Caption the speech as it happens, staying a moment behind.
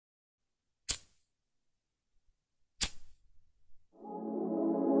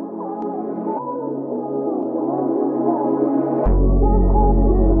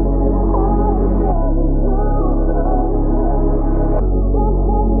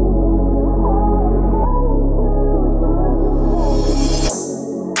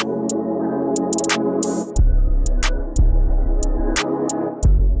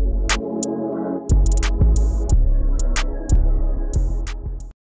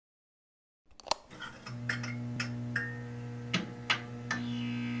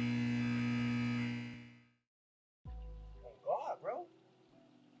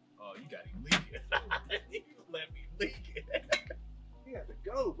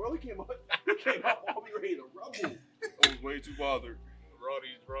bro. He came out while we ready to rumble. I was way too bothered.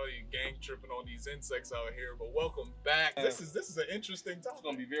 Roddy gang tripping on these insects out here, but welcome back. This is an interesting topic. It's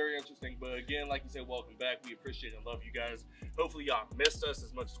gonna be very interesting, but again, like you said, welcome back. We appreciate and love you guys. Hopefully y'all missed us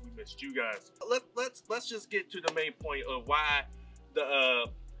as much as we missed you guys. Let's just get to the main point of why the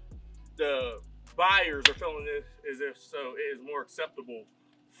buyers are feeling this as if so it is more acceptable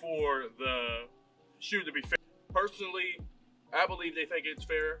for the shoe to be fake. Personally, I believe they think it's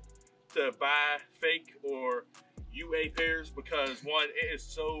fair to buy fake or UA pairs because one, it's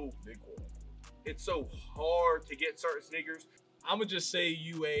so hard to get certain sneakers. I'm gonna just say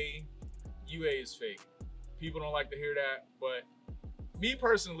UA is fake. People don't like to hear that, but me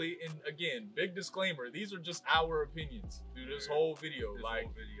personally, and again, big disclaimer, these are just our opinions through this whole video.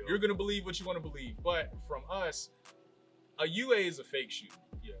 You're gonna believe what you want to believe, but from us, a UA is a fake shoe.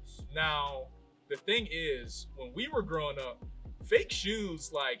 Yes. Now, the thing is, when we were growing up, fake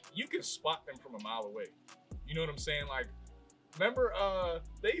shoes, like, you can spot them from a mile away. You know what I'm saying? Like, remember,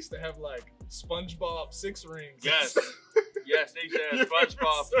 they used to have like SpongeBob 6 rings. Yes. Yes, they used to have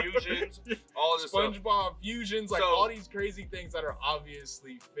SpongeBob fusions, all this SpongeBob stuff. fusions, like all these crazy things that are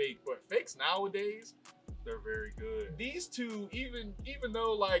obviously fake. But fakes nowadays, they're very good. These two, even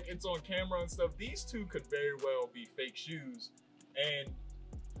though like it's on camera and stuff, these two could very well be fake shoes, and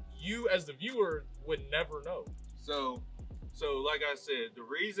you as the viewer would never know. So like I said, the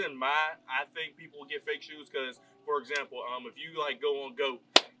reason I think people get fake shoes, because for example, if you like go on GOAT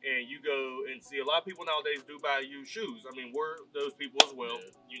and you go and see a lot of people nowadays do buy used shoes. I mean, we're those people as well.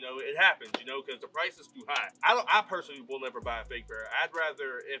 Yeah. You know, it happens, you know, because the price is too high. I personally will never buy a fake pair. I'd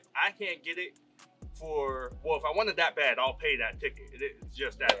rather, if I can't get it for, well, if I want it that bad, I'll pay that ticket. It's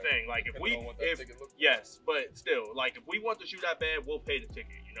just that thing. Like yes, but still, like if we want the shoe that bad, we'll pay the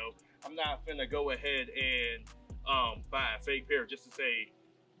ticket, you know. I'm not finna go ahead and buy a fake pair just to say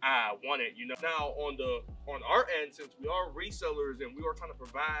I want it, you know. Now on our end, since we are resellers and we are trying to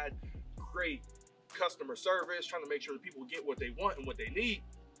provide great customer service, trying to make sure that people get what they want and what they need,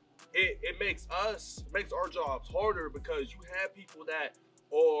 it makes our jobs harder because you have people that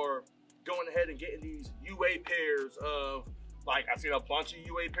are going ahead and getting these UA pairs of, like, I seen a bunch of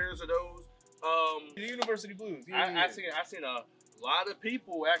UA pairs of those. The University Blues. I seen a lot of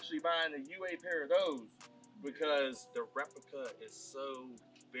people actually buying a UA pair of those because the replica is so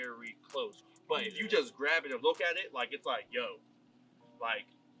very close. But if you just grab it and look at it, like, it's like, yo, like,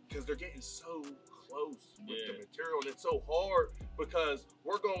 because they're getting so close with the material, and it's so hard because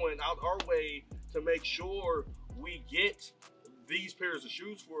we're going out our way to make sure we get these pairs of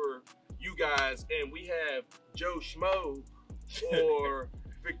shoes for you guys, and we have Joe Schmo or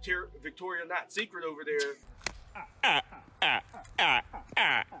Victoria Not Secret over there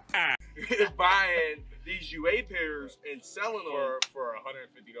buying these UA pairs and selling them for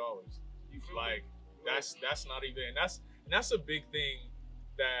 $150. Like, that's not even, that's a big thing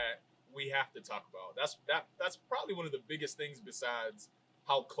that we have to talk about. That's probably one of the biggest things besides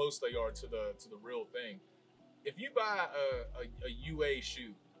how close they are to the real thing. If you buy a UA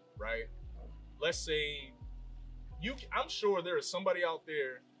shoe, right? Let's say I'm sure there is somebody out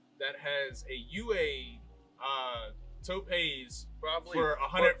there that has a UA Topaz probably for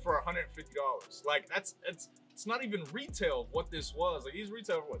 $150. Like, it's not even retail what this was. Like, these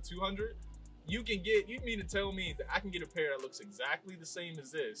retail for what, 200? You mean to tell me that I can get a pair that looks exactly the same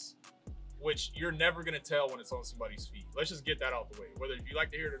as this, which you're never gonna tell when it's on somebody's feet. Let's just get that out the way. Whether if you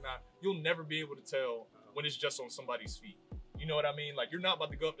like to hear it or not, you'll never be able to tell when it's just on somebody's feet. You know what I mean? Like, you're not about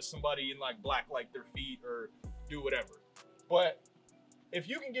to go up to somebody and like black like their feet or do whatever. But if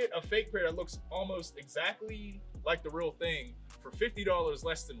you can get a fake pair that looks almost exactly like the real thing for $50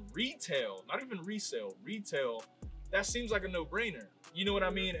 less than retail, not even resale, retail, that seems like a no-brainer. You know what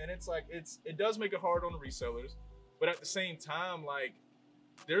I mean? And it's like, it does make it hard on the resellers, but at the same time, like,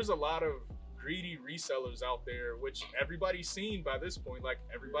 there's a lot of greedy resellers out there, which everybody's seen by this point. Like,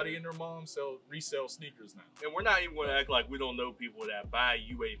 everybody and their mom resell sneakers now. And we're not even gonna act like we don't know people that buy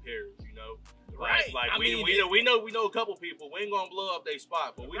UA pairs, you know? Right. Like, we know a couple people. We ain't gonna blow up their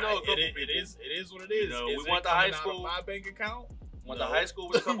spot, but we know a couple people. It is what it is. You know, we went to high school. My bank account. Went to high school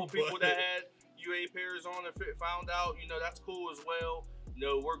with a couple people that had UA pairs on and found out, you know, that's cool as well. You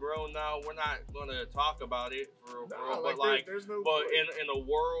know, we're grown now. We're not gonna talk about it for real, but there's no point. in a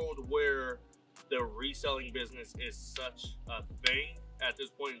world where the reselling business is such a thing at this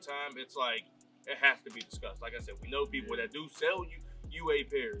point in time, it's like it has to be discussed. Like I said, we know people that do sell UA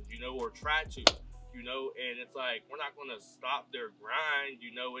pairs, you know, or try to, you know, and it's like we're not gonna stop their grind,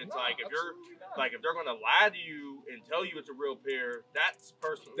 you know. It's like if they're gonna lie to you and tell you it's a real pair, that's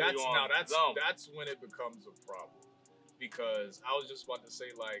personally that's when it becomes a problem. because I was just about to say,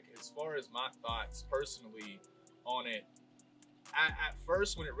 like, as far as my thoughts personally on it, at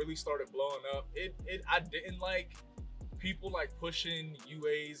first when it really started blowing up, I didn't like people like pushing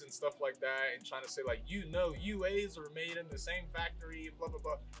UAs and stuff like that and trying to say like, UAs are made in the same factory, blah blah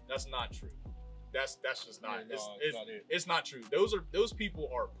blah. That's not true. That's just not. Yeah, it's not true. Those people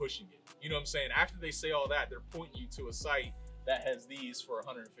are pushing it. You know what I'm saying? After they say all that, they're pointing you to a site that has these for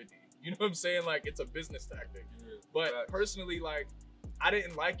 150. You know what I'm saying? Like, it's a business tactic. Yeah, but personally, like, I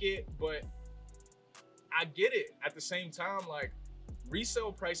didn't like it, but I get it. At the same time, like,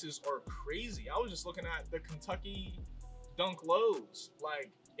 resale prices are crazy. I was just looking at the Kentucky Dunk lows.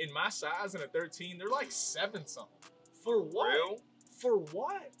 Like, in my size in a 13, they're like 7 something. For what? Real? For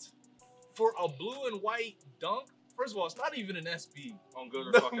what? For a blue and white Dunk? First of all, it's not even an SB. On Goat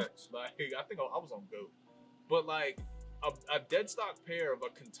or StockX? Like, I think I was on Goat. But like, a dead stock pair of a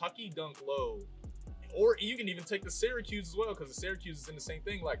Kentucky Dunk low, or you can even take the Syracuse as well, because the Syracuse is in the same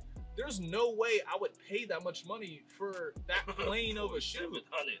thing. Like, there's no way I would pay that much money for that plain of a shoe. 700.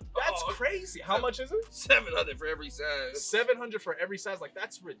 That's crazy. How much is it? 700 for every size. 700 for every size. Like,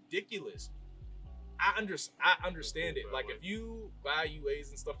 that's ridiculous. I understand it. Like, if you buy UAs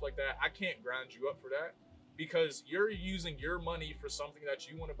and stuff like that, I can't grind you up for that, because you're using your money for something that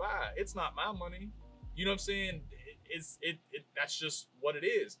you want to buy. It's not my money. You know what I'm saying? That's just what it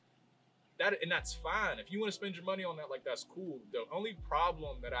is. And that's fine. If you want to spend your money on that, like, that's cool. The only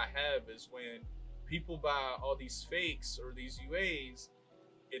problem that I have is when people buy all these fakes or these UAs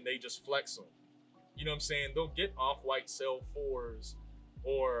and they just flex them. You know what I'm saying? They'll get off-white Cell 4s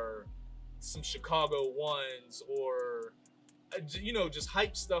or some Chicago 1s or, you know, just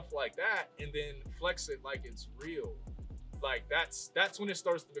hype stuff like that and then flex it like it's real. Like, that's when it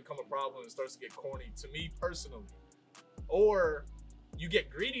starts to become a problem. It starts to get corny to me personally. Or you get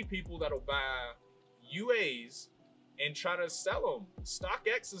greedy people that'll buy UAs and try to sell them.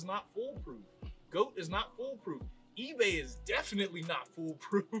 StockX is not foolproof. Goat is not foolproof. eBay is definitely not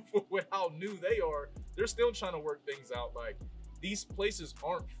foolproof with how new they are. They're still trying to work things out. Like, these places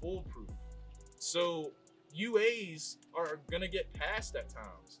aren't foolproof. So UAs are gonna get passed at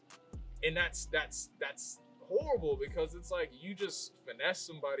times. And that's horrible, because it's like you just finesse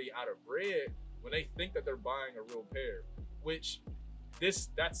somebody out of bread when they think that they're buying a real pair. Which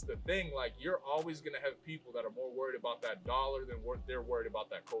that's the thing. Like, you're always gonna have people that are more worried about that dollar than they're worried about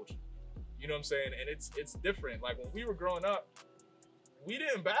that culture. You know what I'm saying? And it's different. Like, when we were growing up, we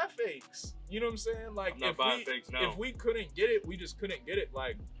didn't buy fakes. You know what I'm saying? Like, if we couldn't get it, we just couldn't get it.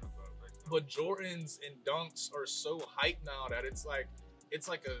 Like, but Jordans and Dunks are so hyped now that it's like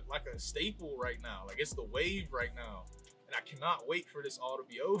a staple right now. Like, it's the wave right now. And I cannot wait for this all to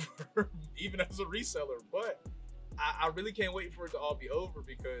be over, even as a reseller. But I really can't wait for it to all be over,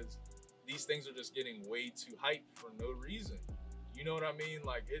 because these things are just getting way too hyped for no reason. You know what I mean?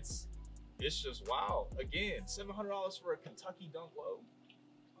 Like, it's just wow. Again, $700 for a Kentucky Dunk low.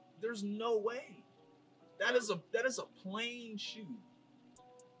 There's no way. That is a plain shoe.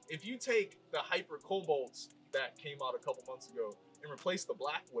 If you take the Hyper Cobalts that came out a couple months ago and replace the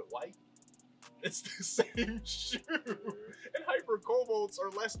black with white, it's the same shoe. And Hyper Cobalts are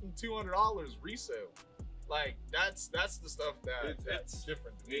less than $200 resale. Like, that's the stuff that's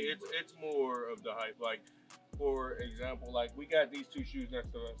different to me. It's more of the hype. Like, for example, like, we got these 2 shoes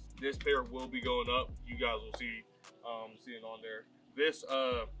next to us. This pair will be going up. You guys will see it on there. This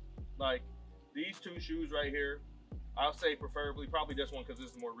like, these 2 shoes right here, I'll say preferably probably this one, because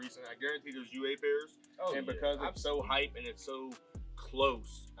this is more recent. I guarantee there's UA pairs, and because it's so hype and it's so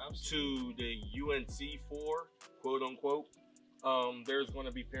close to the UNC 4, quote unquote, there's going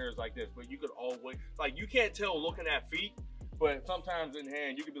to be pairs like this. But you could always, like, you can't tell looking at feet, but sometimes in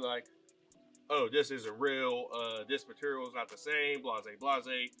hand you could be like, oh, this isn't real, this material is not the same,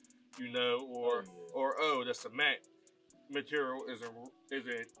 blase, you know, or oh, the cement material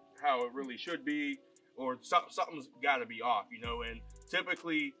isn't how it really should be, or something's got to be off, you know. And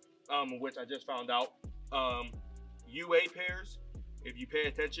typically, which I just found out, UA pairs, if you pay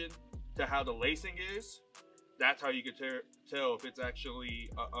attention to how the lacing is, that's how you can tell if it's actually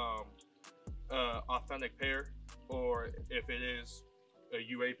a authentic pair or if it is a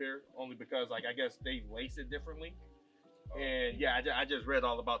UA pair, only because, like, I guess they lace it differently. And yeah, I just read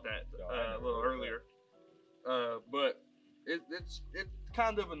all about that a little earlier. But it's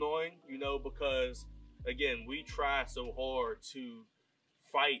kind of annoying, you know, because again, we try so hard to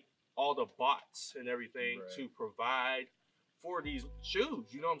fight all the bots and everything to provide for these shoes,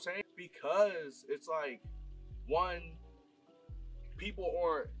 you know what I'm saying? Because it's like, one, people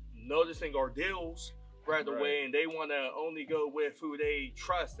aren't noticing our deals right away, and they want to only go with who they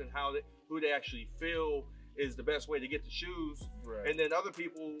trust and who they actually feel is the best way to get the shoes. Right. And then other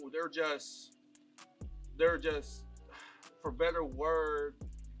people, they're just, for better word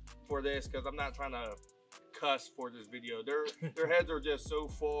for this, because I'm not trying to cuss for this video. Their heads are just so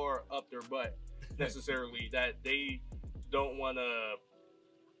far up their butt necessarily that they don't want to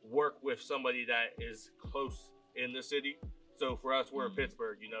work with somebody that is close in the city. So for us, we're in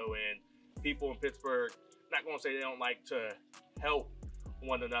Pittsburgh, you know, and people in Pittsburgh, not going to say they don't like to help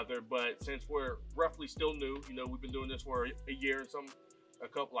one another, but since we're roughly still new, you know, we've been doing this for a year and a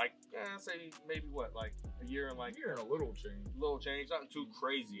couple, like, say maybe what, like a year and like a little change, nothing too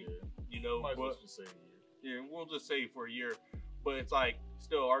crazy, you know. Might as well but just say a year. yeah, we'll just say for a year, but it's like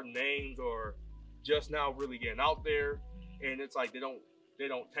still our names are just now really getting out there, and it's like they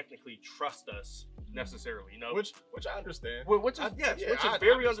don't technically trust us necessarily, you know. Which I understand. Which is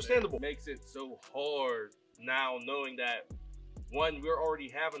very understandable. Makes it so hard now knowing that one, we're already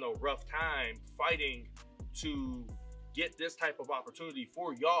having a rough time fighting to get this type of opportunity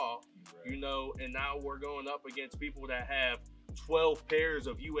for y'all, you know, and now we're going up against people that have 12 pairs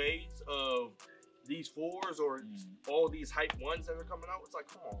of UAs of these 4s or all these hype ones that are coming out. It's like,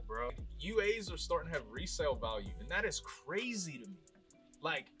 come on, bro. UAs are starting to have resale value, and that is crazy to me.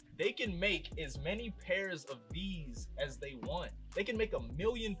 Like, they can make as many pairs of these as they want. They can make 1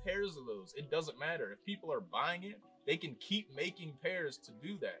 million pairs of those. It doesn't matter. If people are buying it, they can keep making pairs to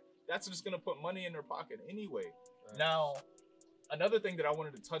do that. That's just gonna put money in their pocket anyway. Right. Now, another thing that I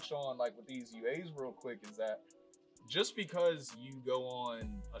wanted to touch on, like with these UAs real quick, is that just because you go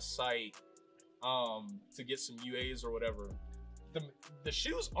on a site to get some UAs or whatever, the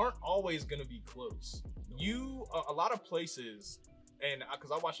shoes aren't always gonna be close. A lot of places, and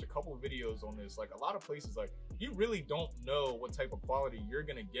because I watched a couple of videos on this, like a lot of places, like you really don't know what type of quality you're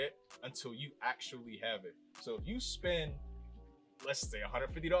gonna get until you actually have it. So if you spend, let's say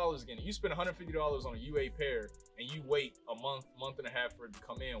 $150 again, you spend $150 on a UA pair and you wait a month and a half for it to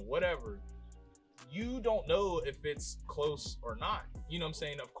come in, whatever, you don't know if it's close or not. You know what I'm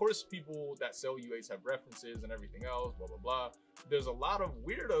saying? Of course, people that sell UAs have references and everything else, blah, blah, blah. There's a lot of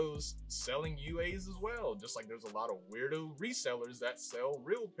weirdos selling UAs as well. Just like there's a lot of weirdo resellers that sell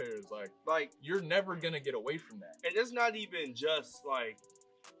real pairs. Like you're never gonna get away from that. And it's not even just like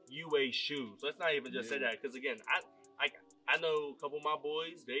UA shoes. Let's not even just say that. Because again, I know a couple of my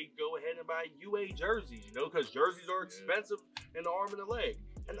boys, they go ahead and buy UA jerseys, you know, because jerseys are expensive in the arm and the leg.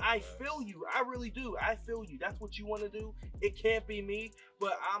 And I feel you. I really do. I feel you. That's what you want to do. It can't be me,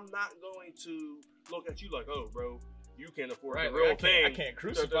 but I'm not going to look at you like, oh, bro, you can't afford the real thing. I can't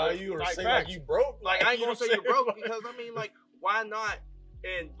crucify you or like, say like you broke. Like I ain't gonna say you're broke because I mean, like, why not?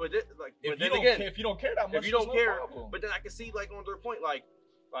 And but if you don't care that much, if you don't care, but then I can see like on their point, like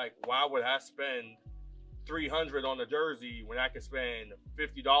why would I spend $300 on a jersey when I could spend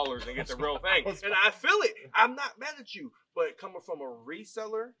 $50 and get the real thing? And I feel it. I'm not mad at you, but coming from a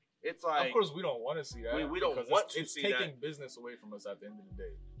reseller, it's like, of course we don't want to see that. We don't want to see that. It's taking business away from us at the end of the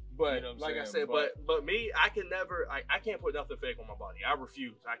day. But you know like I said, but me, I can never, I can't put nothing fake on my body. I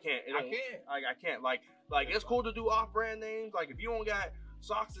refuse. I can't. I can't. Like it's cool to do off-brand names. Like if you don't got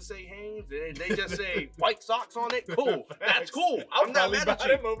socks that say Hanes and they just say white socks on it, cool. That's cool. I'm not mad at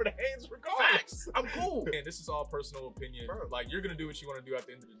you. Him over the Hanes regardless. Facts. I'm cool. And this is all personal opinion. Bro. Like you're gonna do what you want to do at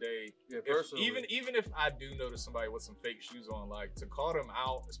the end of the day. Yeah, personally. Even if I do notice somebody with some fake shoes on, like to call them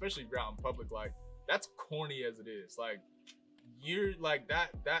out, especially if you're out in public, like that's corny as it is. Like you're like that.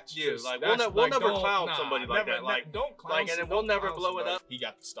 That's just like that's, we'll never clown somebody like that. Like don't clown. And we'll never blow it up. He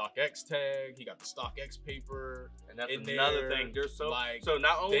got the StockX tag. He got the StockX paper. And that's another thing. There's so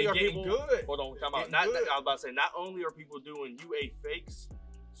not only are people good. Hold on, come out. I was about to say not only are people doing UA fakes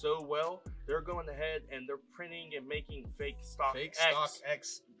so well, they're going ahead and they're printing and making fake StockX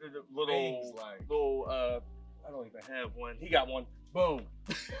little I don't even have one. He got one. Boom.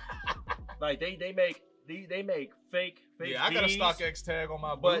 Like they make fake. Yeah, I got a StockX tag on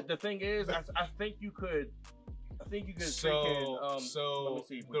my boot. But the thing is, I think you could. So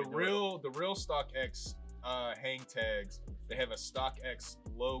the real StockX hang tags, they have a StockX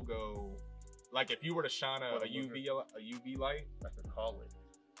logo. Like if you were to shine a UV light, I could call it.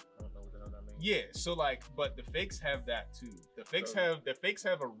 I don't know what the hell that means. Yeah, so like, but the fakes have that too. The fakes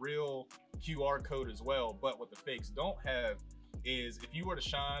have a real QR code as well. But what the fakes don't have is if you were to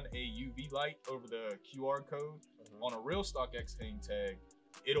shine a UV light over the QR code on a real StockX hang tag,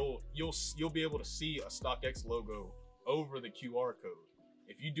 you'll be able to see a StockX logo over the QR code.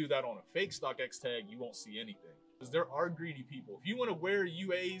 If you do that on a fake StockX tag, you won't see anything. Because there are greedy people. If you want to wear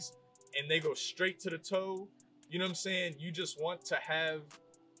UAs and they go straight to the toe, you know what I'm saying? You just want to have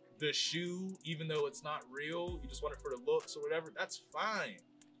the shoe, even though it's not real. You just want it for the looks or whatever. That's fine.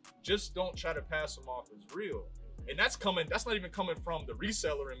 just don't try to pass them off as real. And that's not even coming from the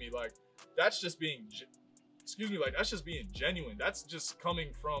reseller in me. Like, that's just being, that's just being genuine. That's just coming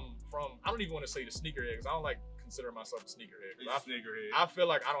from I don't even want to say the sneakerhead, because I don't like consider myself a sneakerhead. I feel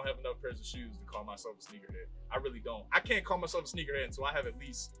like I don't have enough pairs of shoes to call myself a sneakerhead. I really don't. I can't call myself a sneakerhead until I have at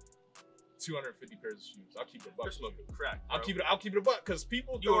least 250 pairs of shoes. I'll keep it a buck. You're smoking crack, bro. I'll keep it a buck, because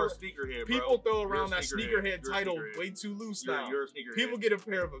people You're a sneakerhead, bro. People throw around that sneakerhead title way too loose now. You're a sneakerhead. People get a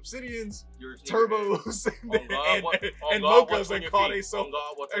pair of Obsidians, You're a Turbos, and God, Mochas and call they so.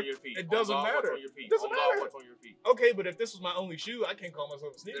 what's on your feet? It doesn't matter. It doesn't matter. What's on your feet? Okay, but if this was my only shoe, I can't call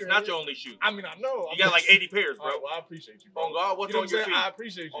myself a sneakerhead. It's not your only shoe. I mean, I know. You got like 80 pairs, bro. All right, well, I appreciate you, bro. On God, what's on your feet? I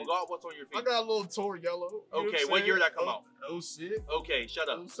appreciate you. On God, what's on your feet? I got a little Tor Yellow. Okay, what year did that come out? 06. Okay, shut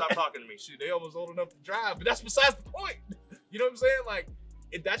up. Stop talking to me. Shoot, they almost old enough to drive, but that's besides the point. You know what I'm saying? Like,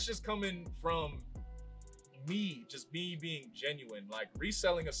 that's just coming from me, just me being genuine. Like,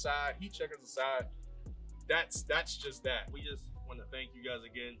 reselling aside, heat checkers aside, that's just that. We just want to thank you guys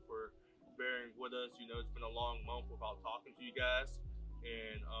again for bearing with us. You know, it's been a long month without talking to you guys,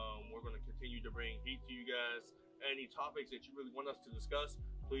 and we're going to continue to bring heat to you guys. Any topics that you really want us to discuss,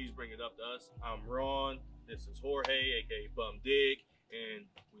 please bring it up to us. I'm Ron. This is Jorge, aka Bum Dig, and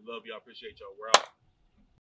we love y'all. Appreciate y'all. We're out.